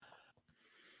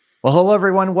Well, hello,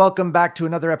 everyone. Welcome back to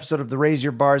another episode of the Raise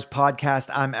Your Bars podcast.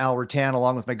 I'm Al Rattan,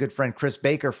 along with my good friend Chris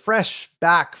Baker, fresh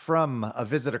back from a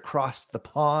visit across the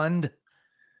pond.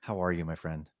 How are you, my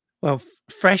friend? Well,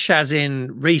 fresh as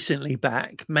in recently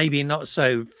back, maybe not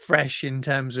so fresh in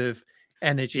terms of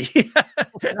energy.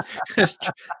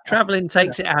 Traveling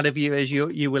takes it out of you, as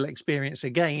you will experience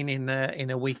again in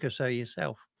a week or so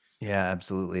yourself. Yeah,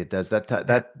 absolutely. It does. That Yeah,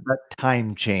 that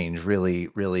time change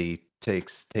really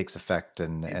takes effect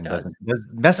and it does.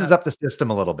 messes does. up the system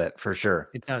a little bit for sure.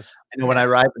 It does. I know when I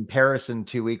arrive in Paris in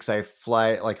 2 weeks, I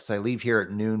fly so I leave here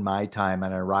at noon my time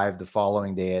and I arrive the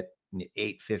following day at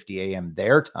 8:50 a.m.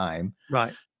 their time.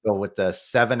 Right. So with the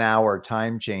 7-hour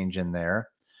time change in there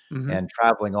Hmm. and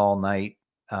traveling all night,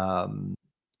 um,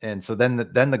 and so then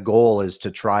the goal is to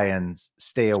try and stay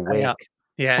Stay awake up.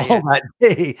 Yeah, all yeah, that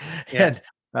day, yeah,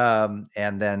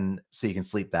 and then so you can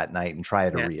sleep that night and try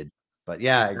to yeah. read. But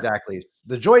yeah, Exactly. exactly.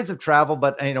 The joys of travel,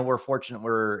 but we're fortunate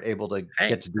we're able to get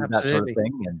Hey, to do that sort of absolutely.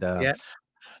 thing, and Yeah.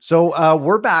 so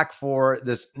we're back for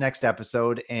this next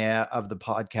episode of the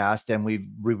podcast, and we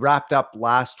wrapped up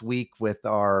last week with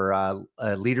our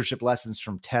leadership lessons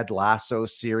from Ted Lasso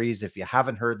series. If you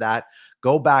haven't heard that,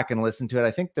 go back and listen to it.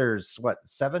 I think there's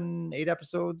 7, 8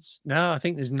 episodes. No, I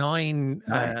think there's 9.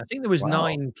 9. I think there was Wow.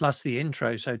 9 plus the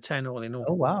intro, so 10 all in all.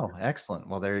 Oh wow, excellent.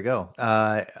 Well, there you go.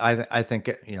 I think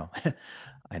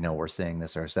I know we're saying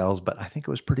this ourselves, but I think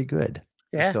it was pretty good.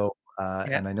 Yeah, So,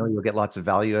 yeah. and I know you'll get lots of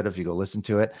value out of if you go listen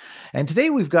to it. And today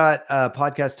we've got a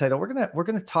podcast title. We're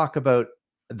gonna talk about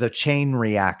the chain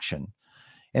reaction,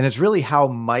 and it's really how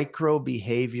micro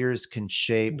behaviors can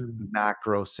shape Mm.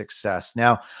 macro success.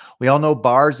 Now, we all know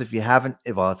BARS. If you haven't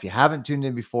tuned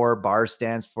in before, BARS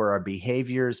stands for our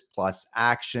behaviors plus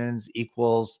actions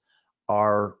equals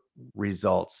our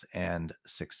results and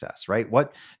success, right?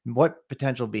 What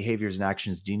potential behaviors and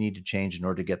actions do you need to change in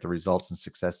order to get the results and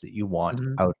success that you want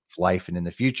Mhm. out of life and in the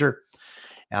future?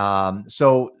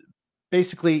 So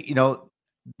basically,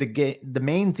 the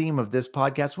main theme of this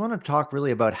podcast, we want to talk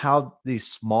really about how these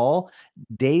small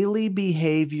daily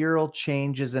behavioral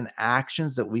changes and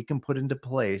actions that we can put into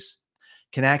place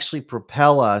can actually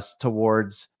propel us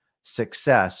towards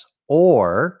success,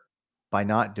 or by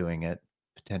not doing it,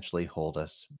 potentially hold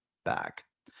us back.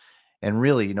 And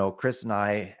really, Chris and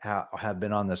I have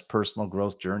been on this personal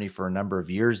growth journey for a number of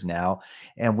years now,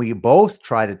 and we both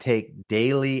try to take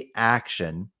daily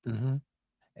action. Mhm.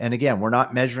 And again, we're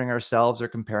not measuring ourselves or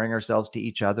comparing ourselves to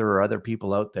each other or other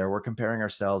people out there. We're comparing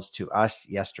ourselves to us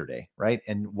yesterday, right?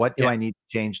 And what do Yeah. I need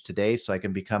to change today so I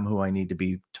can become who I need to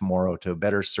be tomorrow to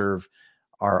better serve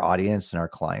our audience and our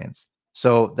clients?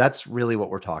 So that's really what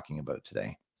we're talking about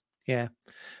today. Yeah.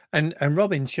 And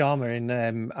Robin Sharma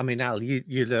in I mean, Al, you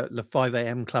the 5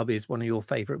 a.m. Club is one of your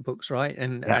favorite books, right?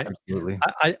 And Yeah, I, absolutely.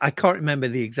 I I can't remember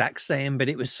the exact saying, but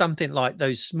it was something like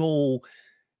the small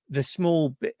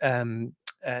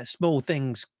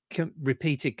things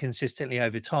repeated consistently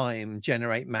over time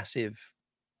generate massive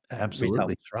Absolutely.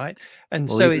 results, right? And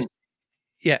Well, so even it's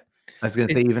yeah, I was going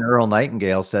to it, say, even Earl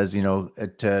Nightingale says,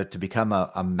 to become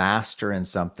a master in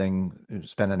something,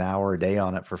 spend an hour a day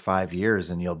on it for 5 years,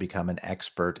 and you'll become an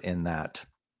expert in that,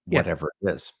 yeah. whatever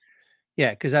it is.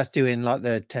 Yeah, because that's doing like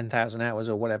the 10,000 hours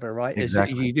or whatever, right? Is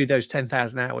Exactly. you do those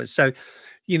 10,000 hours. So,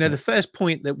 Yeah. the first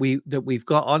point that we've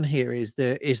got on here is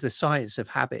the science of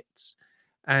habits.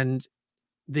 And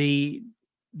the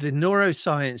the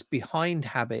neuroscience behind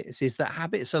habits is that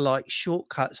habits are like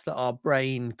shortcuts that our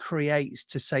brain creates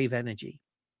to save energy.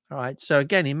 All right. So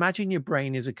again, imagine your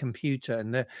brain is a computer,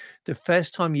 and the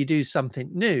first time you do something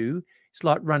new, it's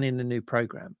like running a new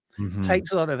program. Mhm.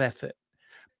 Takes a lot of effort.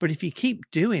 But if you keep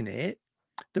doing it,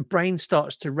 the brain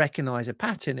starts to recognize a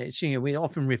pattern. It's, we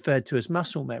often referred to as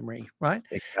muscle memory, right?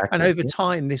 And Exactly. over Yeah.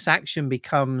 time, this action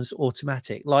becomes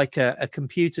automatic, like a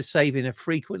computer saving a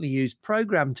frequently used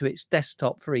program to its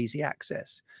desktop for easy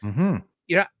access. Mhm.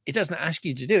 It doesn't ask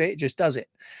you to do it, it just does it.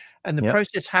 And the Yep.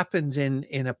 process happens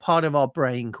in a part of our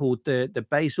brain called the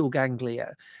basal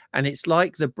ganglia. And it's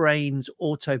like the brain's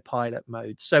autopilot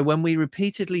mode. So when we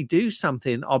repeatedly do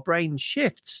something, our brain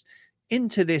shifts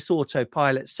into this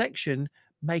autopilot section,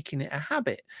 making it a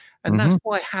habit. And Mhm. that's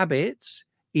why habits,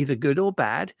 either good or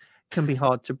bad, can be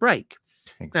hard to break.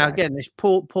 Now, Exactly. again, let's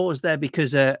pause there,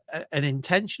 because an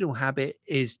intentional habit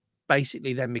is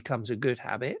basically then becomes a good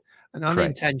habit. An Right.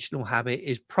 unintentional habit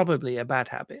is probably a bad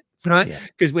habit, right? Yeah.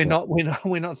 Because we're Yeah. not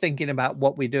we're not thinking about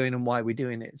what we're doing and why we're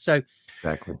doing it. So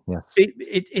Exactly. Yes.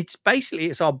 it's basically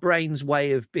it's our brain's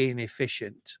way of being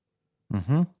efficient.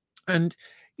 Mhm. And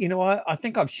I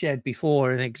think I've shared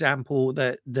before an example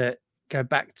that go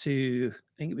back to,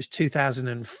 I think it was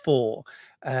 2004,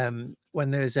 when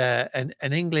there's an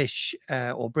English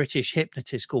or British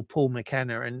hypnotist called Paul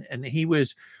McKenna, and he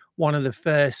was one of the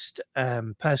first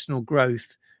personal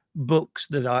growth books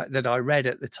that I read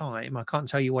at the time. I can't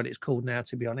tell you what it's called now,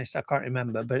 to be honest. I can't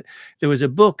remember, but there was a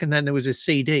book and then there was a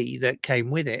CD that came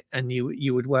with it, and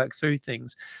you would work through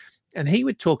things. And he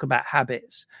would talk about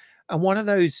habits. And one of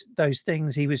those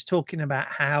things, he was talking about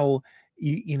how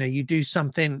you do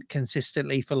something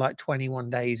consistently for like 21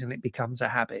 days and it becomes a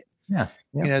habit. Yeah.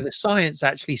 The science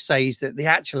actually says that the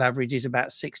actual average is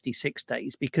about 66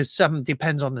 days, because some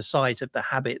depends on the size of the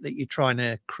habit that you're trying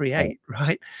to create,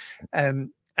 right?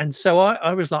 And so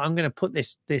I was like, I'm going to put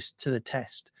this to the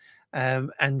test.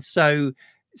 And so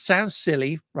it sounds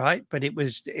silly, right? But it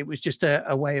was just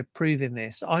a way of proving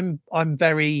this. I'm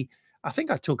very, I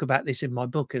think I talk about this in my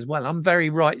book as well. I'm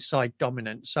very right side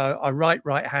dominant. So I write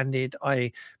right-handed.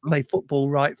 I play football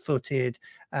right-footed.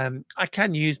 I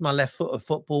can use my left foot of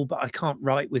football, but I can't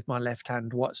write with my left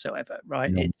hand whatsoever,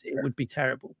 right? No. It would be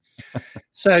terrible.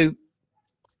 So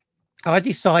I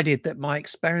decided that my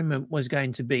experiment was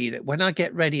going to be that when I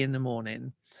get ready in the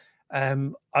morning, I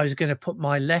was going to put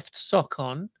my left sock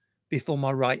on before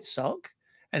my right sock,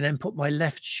 and then put my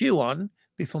left shoe on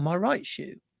before my right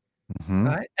shoe.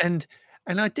 Right. And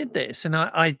I did this, and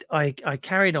I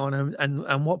carried on,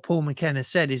 and what Paul McKenna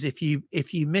said is if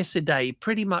you miss a day,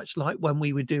 pretty much like when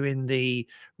we were doing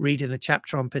reading a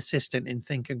chapter on persistent in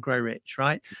Think and Grow Rich,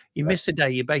 right? You miss a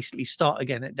day, you basically start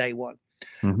again at day one.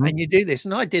 And you do this.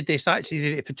 And I did this, I actually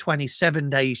did it for 27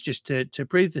 days just to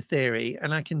prove the theory.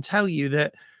 And I can tell you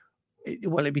that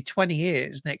it'd be 20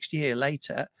 years next year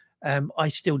later. I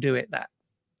still do it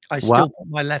I still put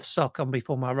my left sock on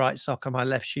before my right sock, and my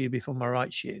left shoe before my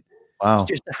right shoe. Wow. It's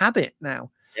just a habit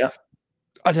now. Yeah.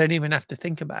 I don't even have to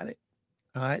think about it.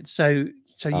 All right. So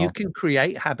you can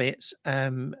create habits.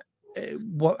 No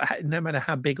matter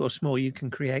how big or small, you can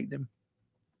create them.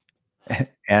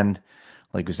 And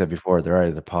like we said before, they're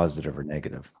either positive or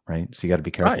negative, right? So you got to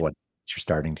be careful what you're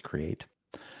starting to create.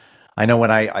 I know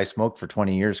when I smoked for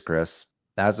 20 years, Chris,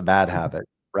 that was a bad habit,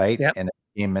 right? Yep. And it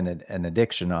became an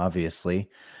addiction, obviously.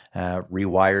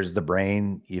 Rewires the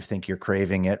brain. You think you're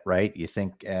craving it, right? You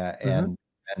think, and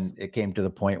it came to the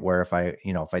point where if I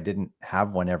didn't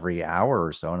have one every hour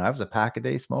or so, and I was a pack a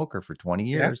day smoker for 20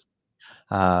 years,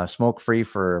 smoke free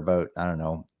for about, I don't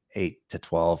know, 8 to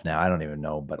 12 now. I don't even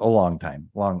know, but a long time,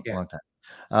 long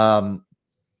time.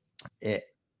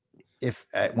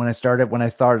 When I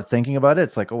started thinking about it,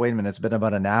 it's like, oh, wait a minute, it's been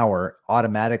about an hour.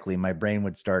 Automatically, my brain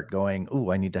would start going,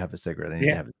 oh, I need to have a cigarette. I need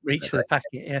to have reach for the packet.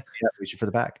 Yeah, reach for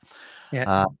the back.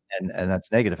 Yeah. And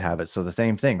that's negative habits. So the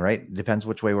same thing, right? It depends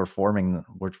which way we're forming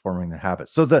the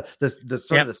habits. So the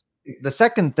sort of the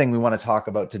second thing we want to talk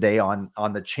about today on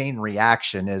the chain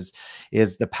reaction is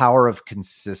the power of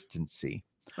consistency.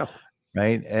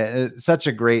 Right? It's such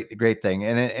a great thing.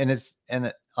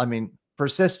 And I mean,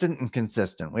 persistent and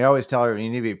consistent. We always tell everyone you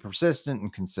need to be persistent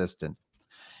and consistent.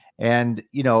 And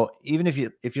even if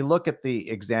you look at the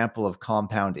example of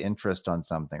compound interest on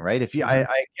something, right? If you I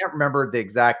can't remember the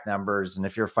exact numbers, and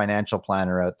if you're a financial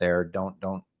planner out there,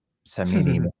 don't send me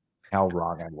an email how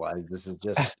wrong I was. This is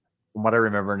just from what I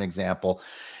remember an example.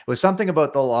 It was something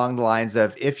about along the lines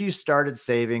of if you started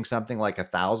saving something like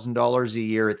 $1,000 a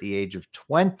year at the age of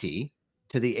 20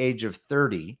 to the age of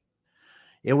 30,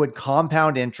 it would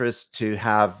compound interest to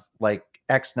have like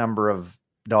X number of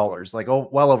dollars, like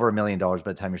well over $1 million by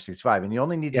the time you're 65, and you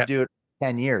only need to do it for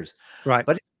 10 years. Right.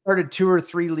 But if you started 2 or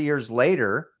 3 years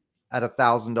later at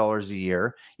 $1,000 a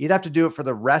year, you'd have to do it for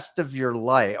the rest of your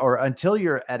life, or until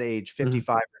you're at age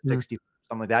 55 or 60,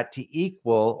 something like that, to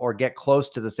equal or get close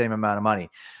to the same amount of money.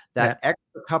 That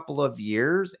extra couple of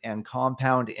years and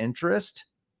compound interest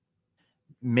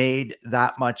made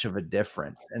that much of a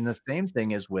difference. And the same thing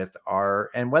is with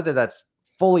and whether that's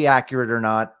fully accurate or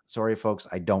not, sorry folks,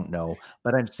 I don't know,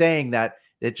 but I'm saying that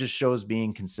it just shows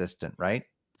being consistent, right?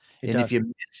 If you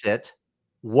miss it,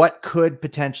 what could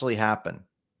potentially happen?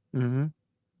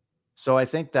 So I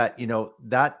think that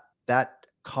that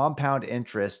compound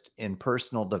interest in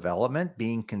personal development,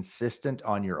 being consistent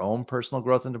on your own personal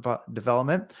growth and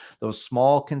development, those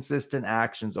small consistent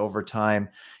actions over time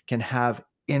can have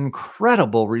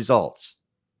incredible results.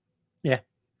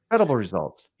 Incredible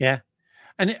results.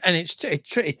 And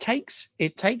it takes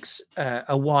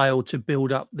a while to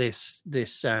build up these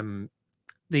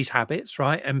habits,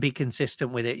 right, and be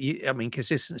consistent with it. I mean,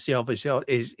 consistency obviously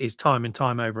is time and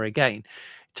time over again.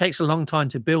 It takes a long time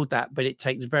to build that, but it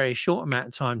takes a very short amount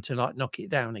of time to like knock it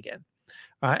down again.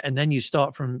 Right. And then you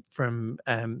start from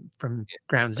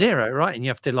ground zero, right? And you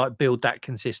have to like build that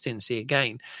consistency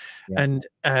again. And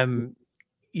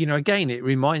again, it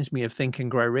reminds me of Think and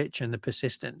Grow Rich and the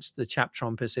persistence, the chapter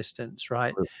on persistence,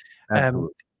 right? Um,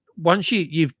 Absolutely. once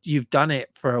you've done it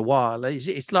for a while,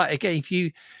 it's like, again,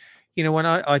 if when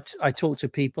I talk to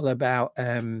people about,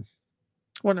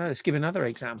 well, no, let's give another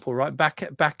example, right?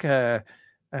 Probably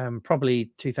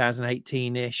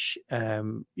 2018-ish, I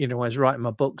was writing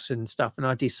my books and stuff, and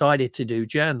I decided to do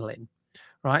journaling,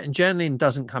 right? And journaling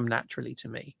doesn't come naturally to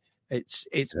me. It's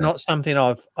Yeah. not something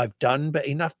I've done, but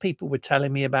enough people were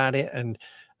telling me about it, and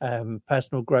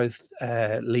personal growth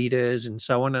leaders and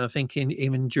so on. And I think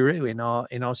even Drew in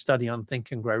our study on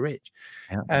Think and Grow Rich.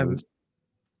 Yeah. Um,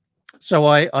 so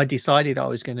I decided I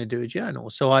was going to do a journal.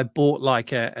 So I bought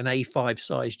like an A5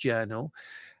 size journal,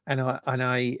 and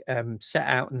I set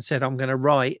out and said I'm going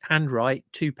to handwrite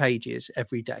 2 pages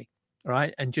every day,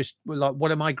 right? And just like,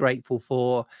 what am I grateful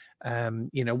for?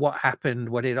 What happened?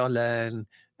 What did I learn?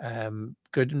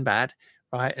 Good and bad,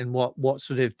 right? And what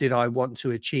sort of did I want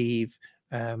to achieve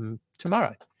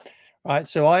tomorrow? Right.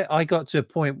 So I got to a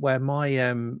point where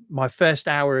my first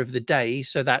hour of the day,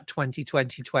 so that 20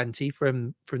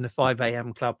 from the 5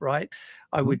 a.m. club, right?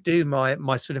 I Mhm. would do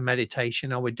my sort of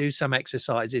meditation, I would do some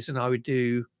exercises, and I would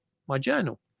do my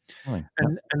journal. Really? Yeah.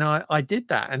 And I did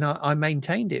that, and I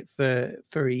maintained it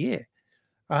for a year.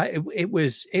 Right. It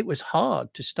was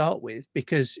hard to start with,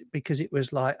 because it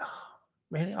was like, "Oh,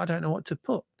 really, I don't know what to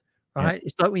put." Yeah. Right.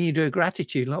 It's like when you do a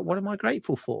gratitude, like, what am I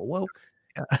grateful for? Well,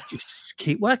 Yeah. just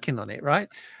keep working on it, right?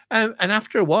 And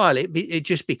after a while, it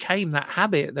just became that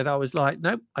habit that I was like,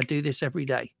 nope, I do this every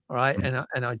day, all right, Mm.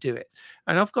 and I do it.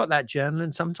 And I've got that journal,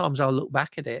 and sometimes I'll look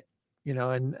back at it,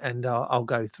 and I'll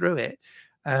go through it.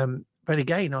 But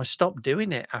again, I stopped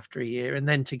doing it after a year, and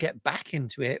then to get back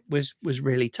into it was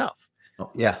really tough.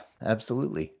 Oh, yeah,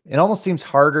 absolutely. It almost seems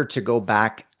harder to go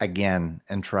back again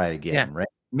and try Yeah, again, right?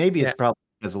 Maybe it's yeah, probably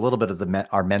there's a little bit of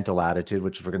our mental attitude,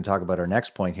 which we're going to talk about our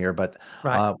next point here, but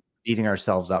right, beating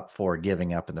ourselves up for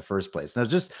giving up in the first place. Now,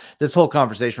 just this whole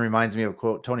conversation reminds me of a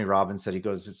quote Tony Robbins said. He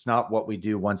goes, "It's not what we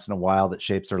do once in a while that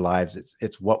shapes our lives.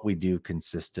 It's what we do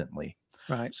consistently."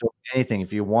 right, So, anything,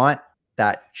 if you want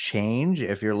that change,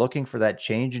 if you're looking for that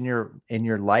change in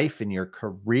your life, in your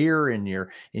career, in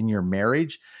your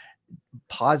marriage,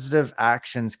 positive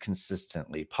actions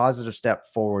consistently, positive step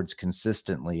forwards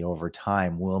consistently over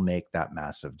time will make that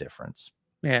massive difference.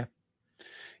 yeah.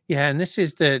 Yeah, and this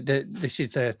is the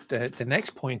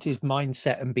next point, is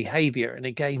mindset and behavior. And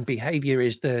again, behavior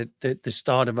is the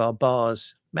start of our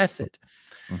bars method.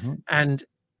 Mhm. And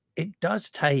it does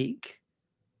take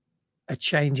a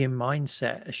change in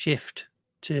mindset, a shift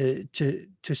to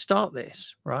start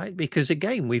this, right? Because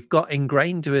again, we've got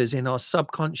ingrained to us in our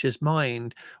subconscious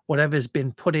mind whatever's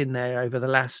been put in there over the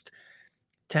last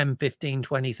 10, 15,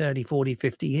 20, 30, 40,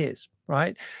 50 years,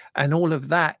 right? And all of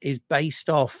that is based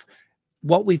off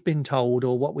what we've been told,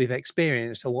 or what we've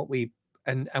experienced, or what we've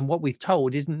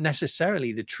told isn't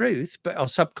necessarily the truth, but our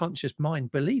subconscious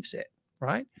mind believes it,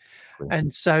 right?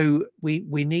 And so we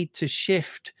need to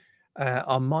shift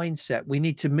our mindset. We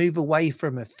need to move away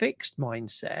from a fixed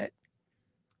mindset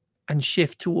and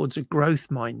shift towards a growth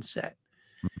mindset.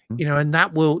 Mhm. And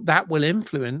that will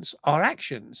influence our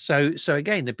actions. So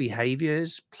again, the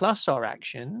behaviors plus our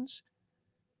actions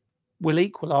will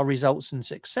equal our results and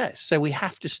success. So we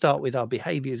have to start with our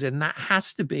behaviors, and that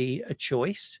has to be a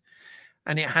choice,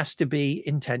 and it has to be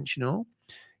intentional.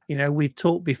 We've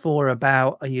talked before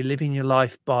about, are you living your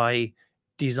life by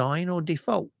design or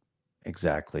default,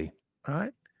 Exactly. I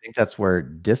right? think that's where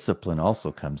discipline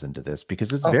also comes into this,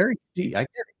 because it's Oh, very easy. I huge.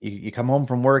 get it. You come home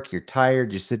from work, you're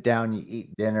tired, you sit down, you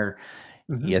eat dinner,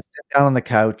 Hmm. you sit down on the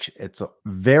couch. It's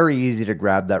very easy to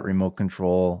grab that remote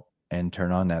control and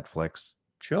turn on Netflix.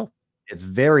 Sure. It's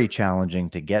very challenging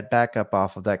to get back up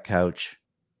off of that couch,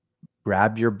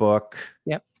 grab your book,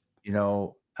 Yep. you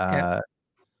know, Yep.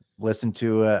 listen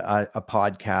to a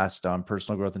podcast on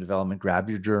personal growth and development, grab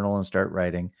your journal and start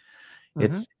writing. Hmm.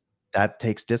 It's that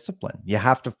takes discipline. You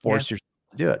have to Yeah. force yourself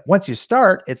to do it. Once you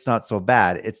start, it's not so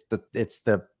bad. It's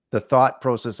the thought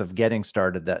process of getting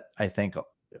started that I think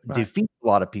Right. defeats a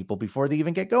lot of people before they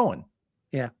even get going.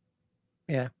 Yeah.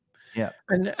 Yeah. Yeah,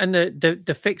 And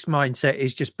the fixed mindset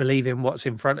is just believing what's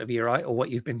in front of you, right? Or what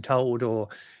you've been told, or,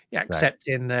 yeah,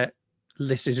 exactly. accepting that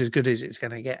this is as good as it's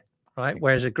going to get, right?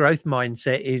 Whereas a growth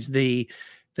mindset is the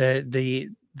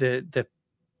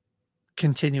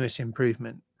continuous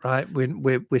improvement, right?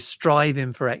 We're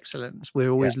striving for excellence. We're Yeah.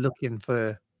 always looking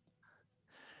to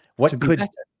What be could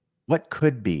better. what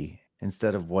could be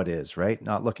instead of what is, right?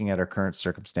 Not looking at our current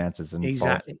circumstances and falling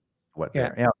Exactly. what Yeah.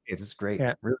 they're. Yeah, okay, this is great.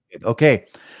 Yeah. Really good. Okay.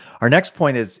 Our next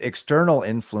point is external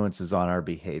influences on our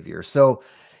behavior. So,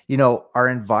 our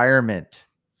environment.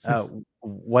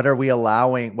 What are we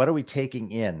allowing? What are we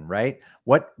taking in? Right?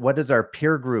 What is our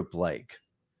peer group like?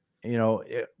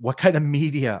 What kind of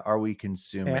media are we Yeah.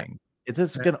 consuming?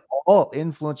 This is Yeah. going to all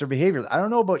influence our behavior. I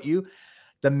don't know about you.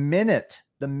 The minute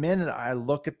I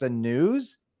look at the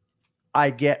news, I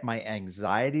get my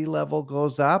anxiety level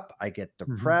goes up. I get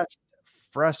Mhm. depressed,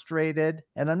 frustrated.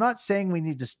 And I'm not saying we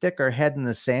need to stick our head in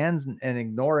the sands and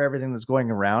ignore everything that's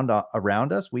going around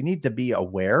us. We need to be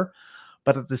aware.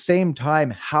 But at the same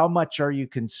time, how much are you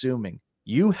consuming?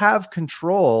 You have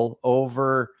control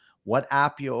over what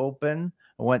app you open,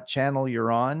 what channel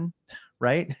you're on,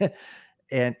 right?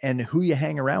 and who you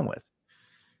hang around with.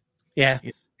 Yeah.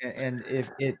 And if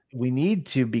it we need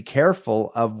to be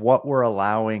careful of what we're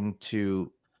allowing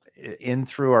to in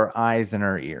through our eyes and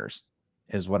our ears,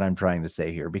 is what I'm trying to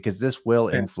say here, because this will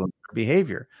Yeah. influence our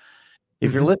behavior.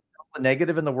 If you're Mhm. listening to the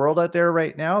negative in the world out there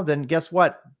right now, then guess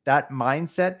what? That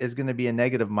mindset is going to be a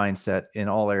negative mindset in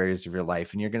all areas of your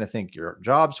life. And you're going to think your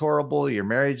job's horrible, your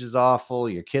marriage is awful,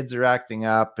 your kids are acting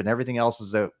up, and everything else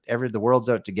is out, the world's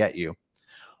out to get you.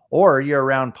 Or you're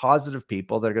around positive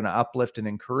people that are going to uplift and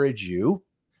encourage you,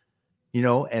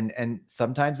 and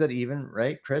sometimes that even,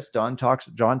 right, John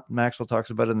Maxwell talks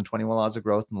about it in the 21 laws of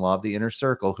growth and the law of the inner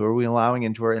circle. Who are we allowing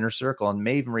into our inner circle? And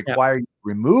may even Yeah. require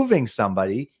removing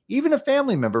somebody, even a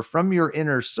family member, from your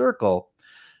inner circle,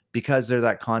 because they're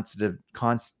that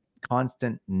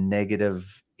constant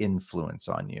negative influence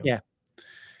on you. Yeah.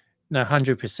 No,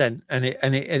 100%. And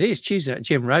it is choosing that.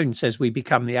 Jim Rohn says we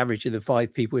become the average of the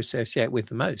 5 people we associate with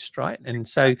the most, right? And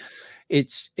so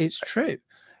it's true.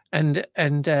 And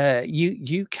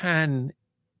you can,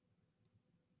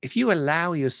 if you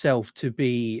allow yourself to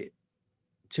be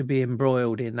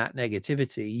embroiled in that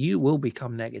negativity, you will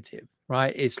become negative,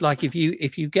 right? It's like if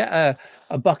you get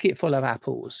a bucket full of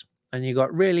apples and you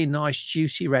got really nice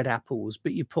juicy red apples,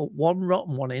 but you put one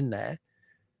rotten one in there,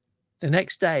 the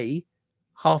next day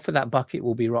half of that bucket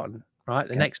will be rotten, right?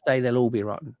 The Yeah. next day they'll all be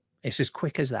rotten. It's as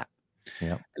quick as that.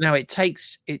 Yeah. Now it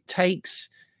takes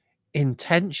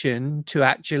intention to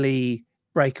actually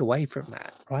break away from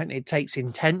that, right? It takes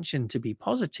intention to be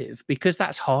positive, because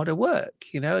that's harder work.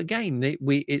 Again,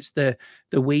 it's the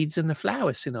weeds and the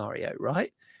flower scenario,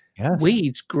 right? Yes.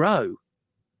 Weeds grow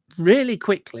really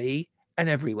quickly and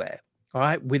everywhere, all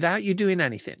right, without you doing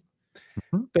anything.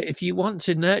 Mhm. But if you want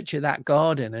to nurture that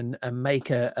garden and make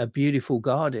a beautiful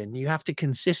garden, you have to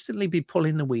consistently be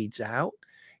pulling the weeds out.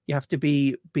 You have to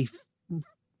be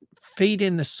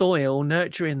feeding the soil,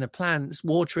 nurturing the plants,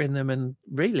 watering them, and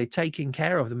really taking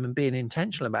care of them and being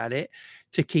intentional about it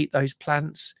to keep those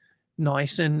plants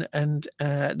nice and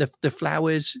the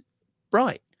flowers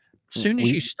bright. As soon as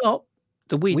We you stop,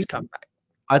 the we weeds come back.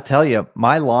 I'll tell you,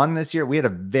 my lawn this year, we had a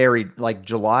very, like,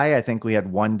 July, I think we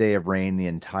had 1 day of rain the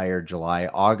entire July.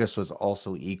 August was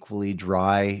also equally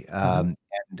dry. Mhm,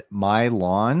 And my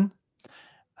lawn,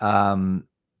 um,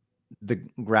 the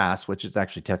grass, which is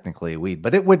actually technically a weed,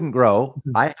 but it wouldn't grow.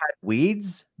 mhm. I had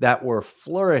weeds that were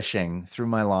flourishing through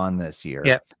my lawn this year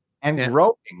Yeah, and yeah,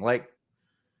 growing like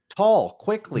tall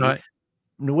quickly right.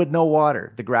 with no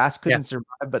water. The grass Yeah, couldn't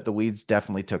survive, but the weeds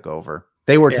definitely took over.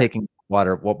 They were yeah, taking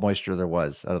water, what moisture there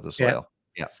was out of the yeah. soil.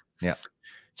 Yeah. Yeah.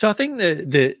 So I think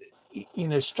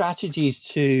strategies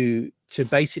to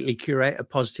basically curate a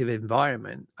positive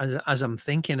environment, as I'm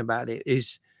thinking about it,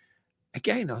 is,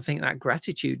 again, I think that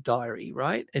gratitude diary,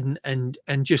 right? And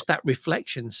just that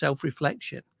reflection,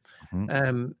 self-reflection,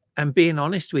 Mhm. and being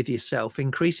honest with yourself,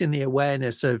 increasing the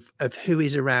awareness of who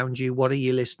is around you, what are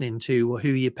you listening to, or who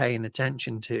you're paying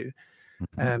attention to,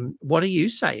 Mhm. what are you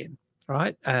saying,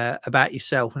 right, about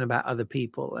yourself and about other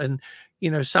people. And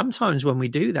sometimes when we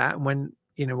do that, and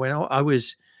when I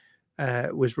was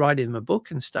writing my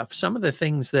book and stuff, some of the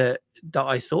things that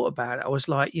I thought about, I was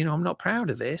like, I'm not proud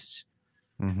of this.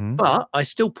 Mhm. But I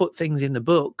still put things in the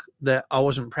book that I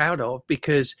wasn't proud of,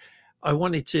 because I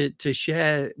wanted to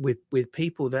share with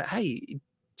people that, hey,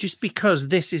 just because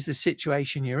this is the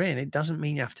situation you're in, it doesn't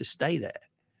mean you have to stay there.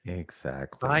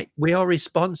 Exactly. Right? We are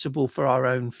responsible for our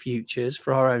own futures,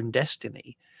 for our own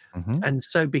destiny. Mhm. And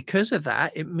so because of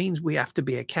that, it means we have to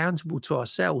be accountable to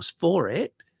ourselves for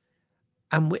it,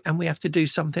 and we have to do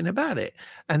something about it.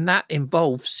 And that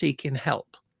involves seeking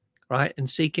help. Right. And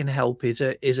seeking help is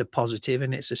a positive,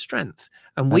 and it's a strength.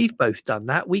 And That we've both done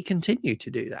that. We continue to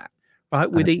do that,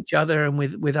 right, with that each other and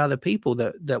with other people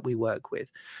that we work with.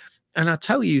 And I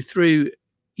tell you, through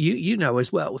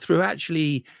as well, through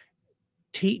actually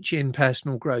teaching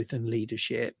personal growth and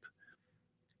leadership,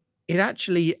 it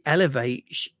actually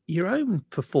elevates your own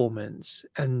performance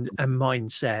and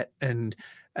mindset and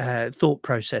thought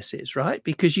processes, right?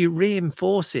 Because you're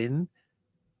reinforcing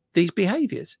these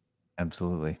behaviors.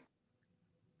 absolutely.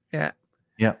 Yeah.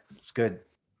 Yeah, it's good.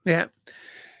 Yeah.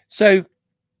 So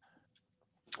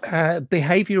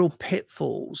behavioral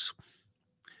pitfalls.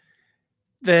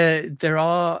 There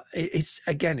are. It's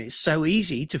again. It's so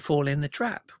easy to fall in the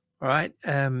trap, right?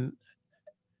 And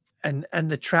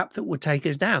the trap that would take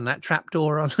us down, that trap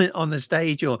door on the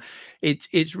stage, or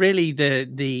it's really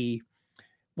the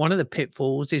one of the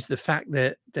pitfalls is the fact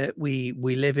that we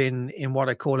live in what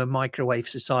I call a microwave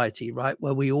society, right,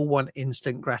 where we all want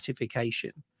instant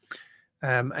gratification,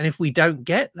 and if we don't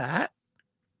get that,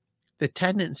 the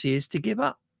tendency is to give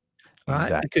up, right,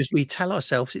 Exactly. because we tell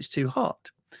ourselves it's too hot.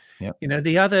 Yep. You know,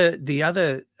 the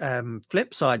other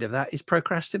flip side of that is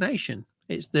procrastination.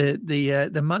 It's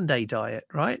the Monday diet,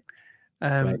 right?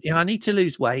 Right. You know, I need to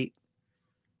lose weight.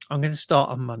 I'm going to start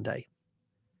on Monday.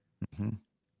 Mhm.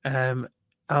 Um,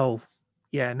 oh,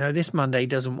 yeah, no, this Monday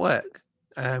doesn't work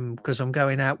because I'm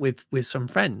going out with some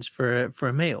friends for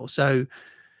a meal. So,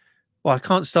 well, I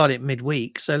can't start it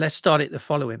midweek, so let's start it the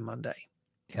following Monday,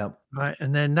 Yep. right?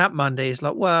 And then that Monday is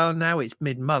like, well, now it's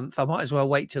mid-month. I might as well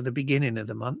wait till the beginning of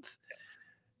the month.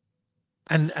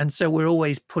 And so we're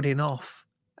always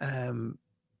um,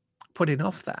 putting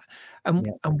off that. Yep.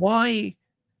 And why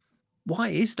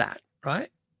is that, right?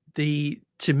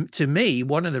 To me,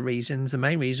 one of the reasons, the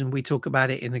main reason we talk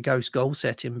about it in the ghost goal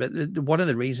setting, but one of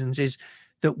the reasons is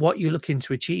that what you're looking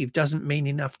to achieve doesn't mean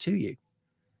enough to you.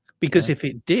 Because Yeah. if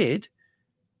it did,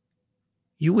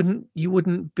 you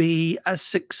wouldn't be as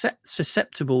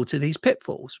susceptible to these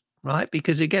pitfalls, right?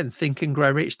 Because again, Think and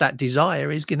Grow Rich, that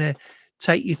desire is going to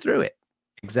take you through it.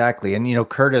 Exactly. And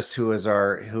Curtis, who is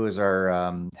our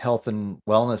health and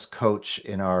wellness coach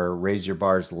in our Raise Your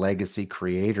Bars Legacy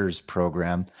Creators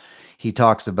program, he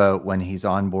talks about when he's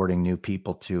onboarding new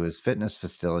people to his fitness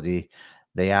facility,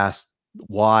 they ask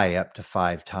why up to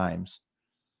 5 times,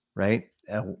 right?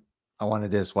 I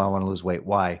wanted this. Well, I want to lose weight.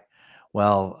 Why?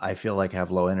 Well, I feel like I have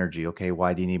low energy. Okay,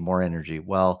 why do you need more energy?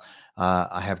 Well,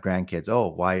 I have grandkids. Oh,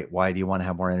 why? Why do you want to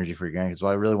have more energy for your grandkids?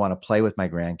 Well, I really want to play with my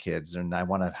grandkids, and I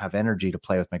want to have energy to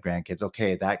play with my grandkids.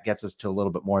 Okay, that gets us to a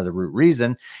little bit more of the root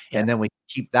reason, Yeah. and then we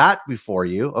keep that before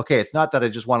you. Okay, it's not that I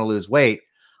just want to lose weight.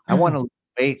 I want to lose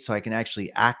weight so I can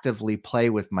actually actively play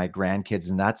with my grandkids,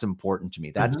 and that's important to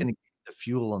me. That's Mhm. going to the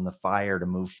fuel and the fire to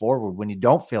move forward when you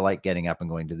don't feel like getting up and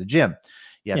going to the gym.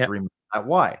 You have Yeah. to remember that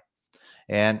why.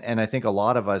 And I think a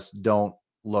lot of us don't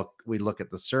we look at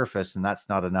the surface, and that's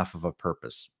not enough of a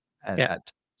purpose Yeah. at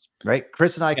times, right?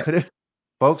 Chris and I Yeah. could have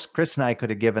folks, Chris and I could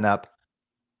have given up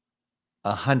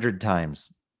 100 times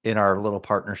in our little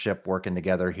partnership working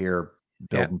together here,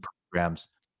 Yeah. building programs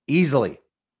easily,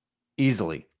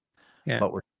 Yeah.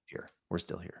 but we're here. We're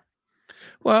still here.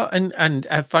 Well, and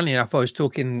funny enough, I was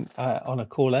talking on a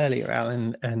call earlier,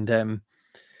 Alan, and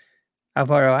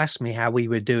Alvaro asked me how we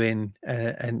were doing,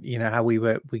 and you know how we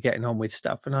getting on with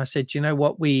stuff, and I said, you know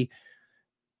what, we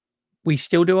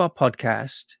still do our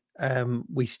podcast,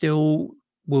 we still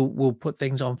will put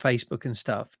things on Facebook and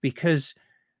stuff because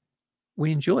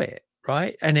we enjoy it,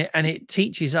 right? And it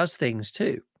teaches us things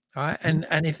too, right? Mhm.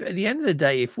 And if at the end of the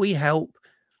day, if we help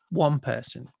one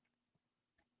person,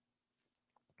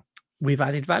 we've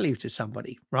added value to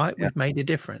somebody, right? Yeah. We've made a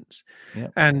difference. Yeah.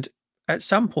 And at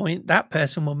some point, that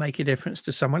person will make a difference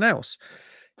to someone else,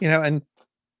 you know, and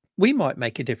we might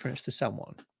make a difference to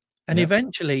someone. And Yeah.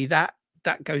 eventually that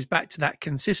goes back to that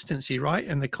consistency, right?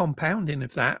 And the compounding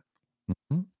of that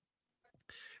Mhm.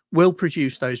 will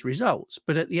produce those results.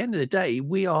 But at the end of the day,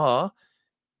 we are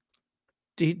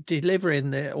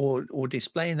delivering or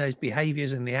displaying those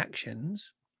behaviors and the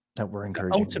actions That we're that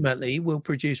encouraging. ultimately will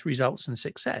produce results and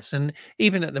success. And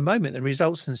even at the moment, the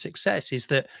results and success is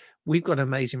that we've got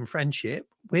amazing friendship.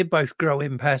 We're both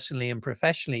growing personally and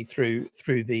professionally through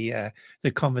the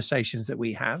conversations that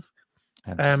we have.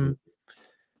 Absolutely. Um,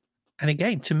 and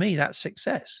again, to me, that's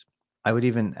success. I would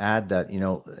even add that,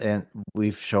 and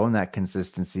we've shown that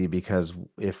consistency because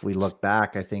if we look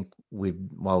back, I think we've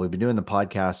been doing the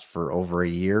podcast for over a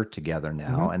year together Mhm.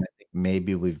 now, and I think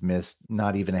maybe we've missed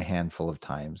not even a handful of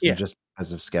times, and Yeah, just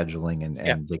because of scheduling and,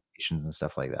 yeah, and vacations and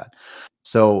stuff like that.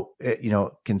 So,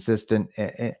 consistent,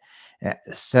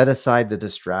 set aside the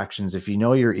distractions. If you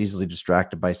know you're easily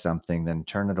distracted by something, then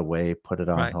turn it away, put it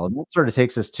on right. hold. That sort of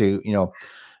takes us to,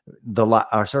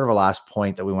 our sort of a last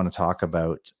point that we want to talk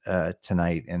about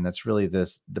tonight, and that's really the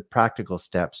practical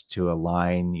steps to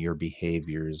align your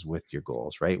behaviors with your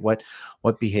goals, right? What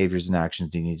behaviors and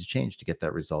actions do you need to change to get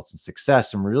that results and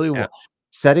success, and really Yeah,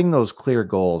 setting those clear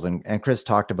goals. And Chris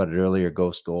talked about it earlier,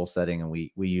 ghost goal setting, and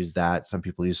we use that. Some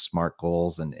people use SMART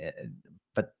goals,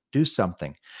 but do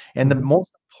something. And the mhm.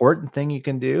 most important thing you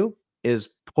can do is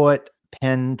put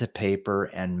pen to paper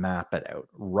and map it out,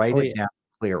 write Oh it yeah, down,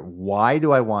 clear. Why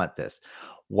do I want this?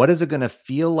 What is it going to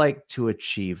feel like to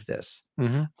achieve this?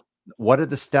 Mm-hmm. What are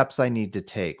the steps I need to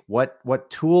take? What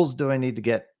tools do I need to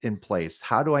get in place?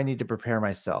 How do I need to prepare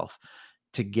myself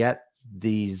to get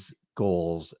these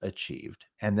goals achieved?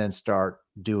 And then start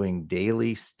doing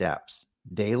daily steps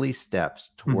to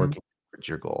Mm-hmm. working towards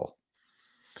your goal.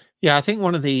 Yeah, I think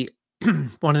one of the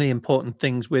one of the important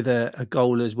things with a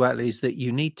goal as well is that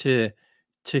you need to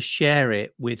share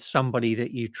it with somebody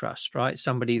that you trust, right?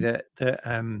 Somebody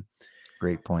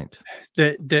Great point.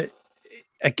 that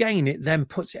again, it then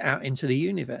puts it out into the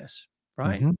universe,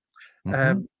 right? Mhm.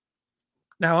 Mhm. Um,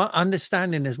 Now,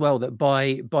 understanding as well that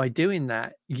by doing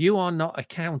that, you are not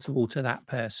accountable to that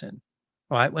person,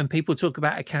 right? When people talk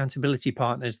about accountability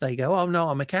partners, they go, "Oh no,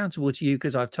 I'm accountable to you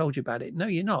because I've told you about it." No,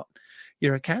 you're not.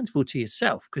 You're accountable to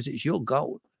yourself because it's your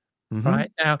goal, Mhm.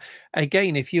 right? Now,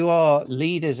 again, if you are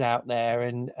leaders out there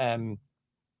and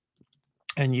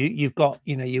you've got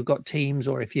you've got teams,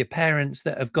 or if you're parents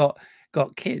that have got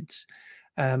kids,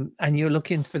 and you're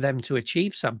looking for them to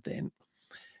achieve something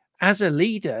as a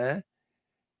leader,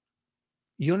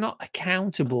 you're not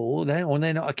accountable then, or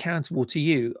they're not accountable to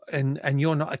you, and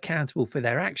you're not accountable for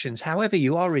their actions. However,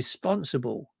 you are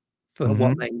responsible for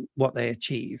Mhm. what they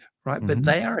achieve, right? But Mhm.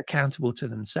 they are accountable to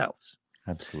themselves.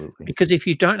 Absolutely. Because if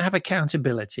you don't have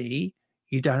accountability,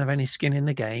 you don't have any skin in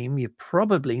the game, you're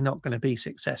probably not going to be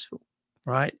successful,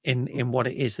 right? In what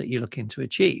it is that you're looking to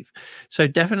achieve. So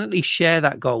definitely share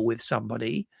that goal with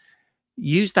somebody.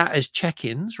 Use that as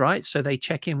check-ins, right? So they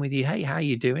check in with you. Hey, how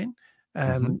you doing?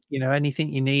 Mhm.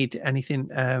 Anything you need, anything,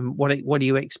 what are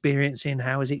you experiencing?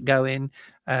 How is it going?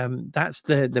 That's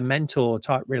the mentor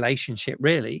type relationship,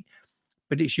 really,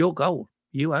 but it's your goal.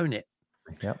 You own it.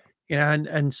 Yep.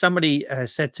 And somebody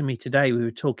said to me today, we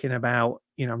were talking about,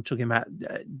 I'm talking about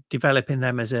developing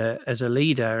them as a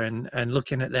leader and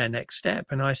looking at their next step.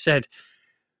 And I said,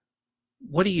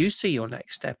 what do you see your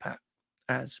next step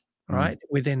as, Mm. right,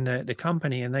 within the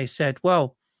company? And they said,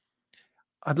 well,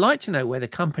 I'd like to know where the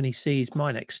company sees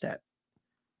my next step.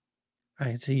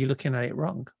 Right, so you're looking at it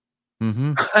wrong.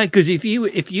 Mhm. Because if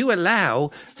you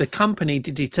allow the company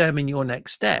to determine your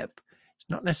next step, it's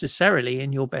not necessarily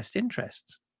in your best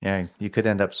interests. Yeah, you could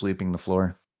end up sweeping the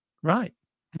floor. Right.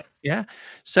 Yeah.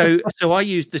 So I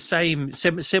used the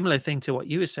similar thing to what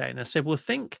you were saying. I said, well,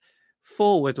 think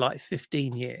forward like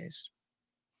 15 years.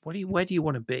 Where do you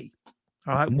want to be?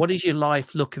 All right. Mhm. What does your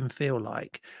life look and feel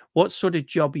like? What sort of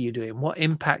job are you doing? What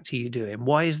impact are you doing?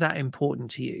 Why is that important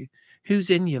to you?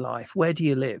 Who's in your life? Where do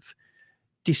you live?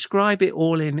 Describe it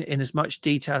all in as much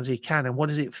detail as you can. And what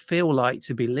does it feel like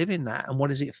to be living that? And what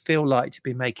does it feel like to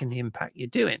be making the impact you're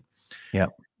doing?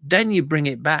 Yep. Then you bring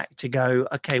it back to go,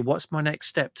 okay, what's my next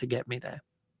step to get me there?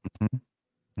 Mhm.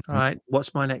 All Mhm. right.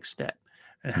 What's my next step?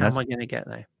 And And how am that's I going to get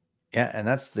there? Yeah, and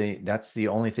that's the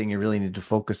only thing you really need to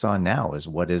focus on now is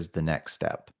what is the next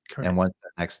step. And Correct. once the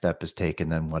next step is taken,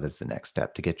 then what is the next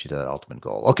step to get you to that ultimate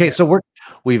goal? Okay, Yeah. so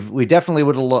we definitely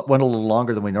went a little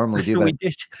longer than we normally do, but We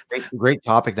did. great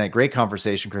topic tonight, great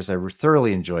conversation, Chris. I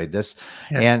thoroughly enjoyed this.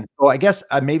 Yeah. And so I guess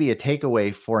maybe a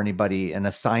takeaway for anybody, an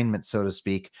assignment, so to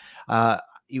speak. Uh,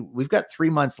 we've got 3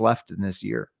 months left in this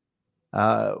year.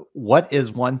 What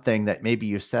is one thing that maybe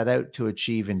you set out to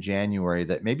achieve in January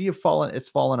that maybe it's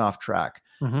fallen off track?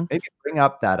 Hmm. Maybe bring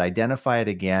up that, identify it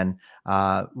again,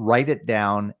 write it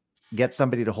down, get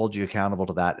somebody to hold you accountable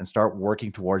to that, and start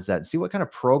working towards that and see what kind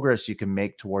of progress you can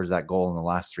make towards that goal in the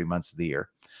last 3 months of the year.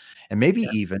 And Yeah.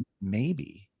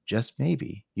 maybe, just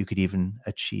maybe, you could even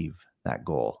achieve that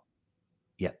goal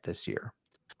yet this year.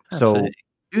 So Absolutely.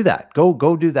 do that.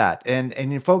 Go do that. And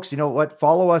you folks, you know what?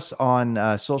 Follow us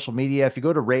on social media. If you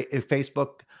go to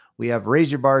Facebook, we have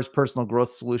Raise Your Bars Personal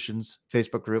Growth Solutions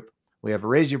Facebook group. We have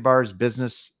Raise Your Bars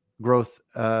Business Growth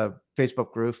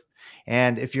Facebook group.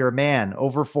 And if you're a man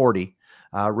over 40,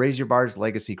 Raise Your Bars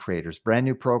Legacy Creators, brand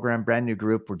new program, brand new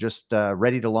group. We're just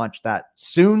ready to launch that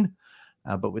soon.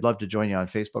 But we'd love to join you on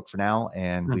Facebook for now,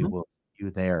 and we Hmm. will see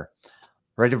you there. All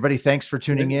right, everybody. Thanks for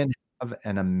tuning Absolutely. in. Have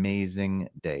an amazing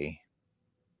day.